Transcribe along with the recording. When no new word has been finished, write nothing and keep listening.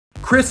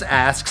Chris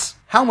asks,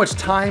 how much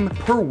time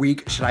per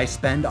week should I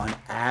spend on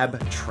ab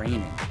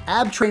training?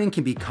 Ab training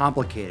can be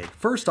complicated.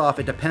 First off,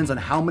 it depends on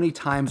how many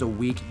times a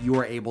week you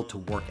are able to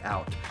work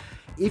out.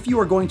 If you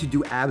are going to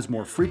do abs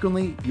more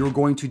frequently, you're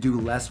going to do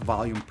less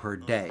volume per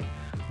day.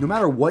 No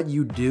matter what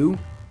you do,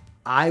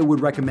 I would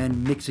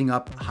recommend mixing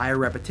up higher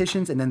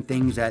repetitions and then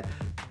things that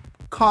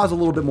cause a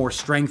little bit more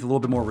strength, a little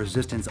bit more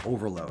resistance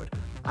overload.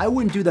 I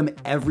wouldn't do them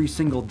every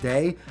single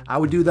day. I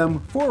would do them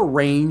for a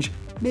range,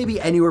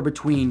 maybe anywhere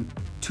between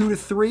 2 to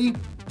 3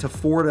 to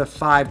 4 to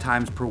 5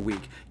 times per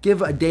week.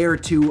 Give a day or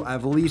two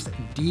of at least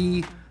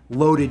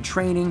loaded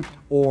training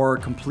or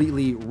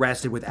completely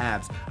rested with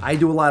abs. I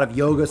do a lot of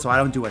yoga, so I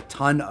don't do a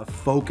ton of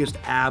focused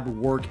ab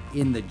work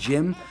in the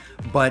gym,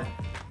 but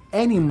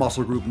any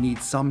muscle group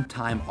needs some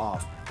time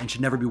off and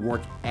should never be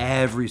worked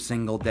every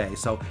single day.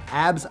 So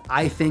abs,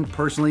 I think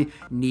personally,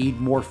 need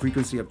more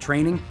frequency of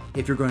training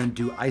if you're going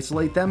to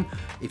isolate them.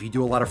 If you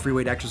do a lot of free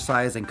weight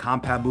exercise and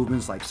compound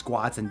movements like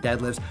squats and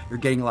deadlifts, you're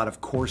getting a lot of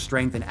core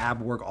strength and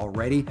ab work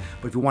already.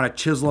 But if you want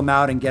to chisel them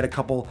out and get a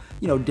couple,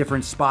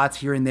 different spots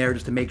here and there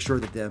just to make sure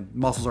that the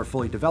muscles are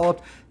fully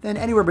developed, then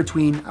anywhere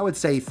between, I would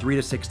say 3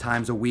 to 6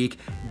 times a week,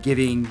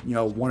 giving,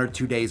 1 or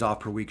 2 days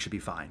off per week should be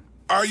fine.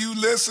 Are you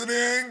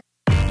listening?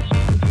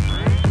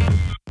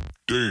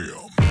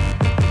 Damn.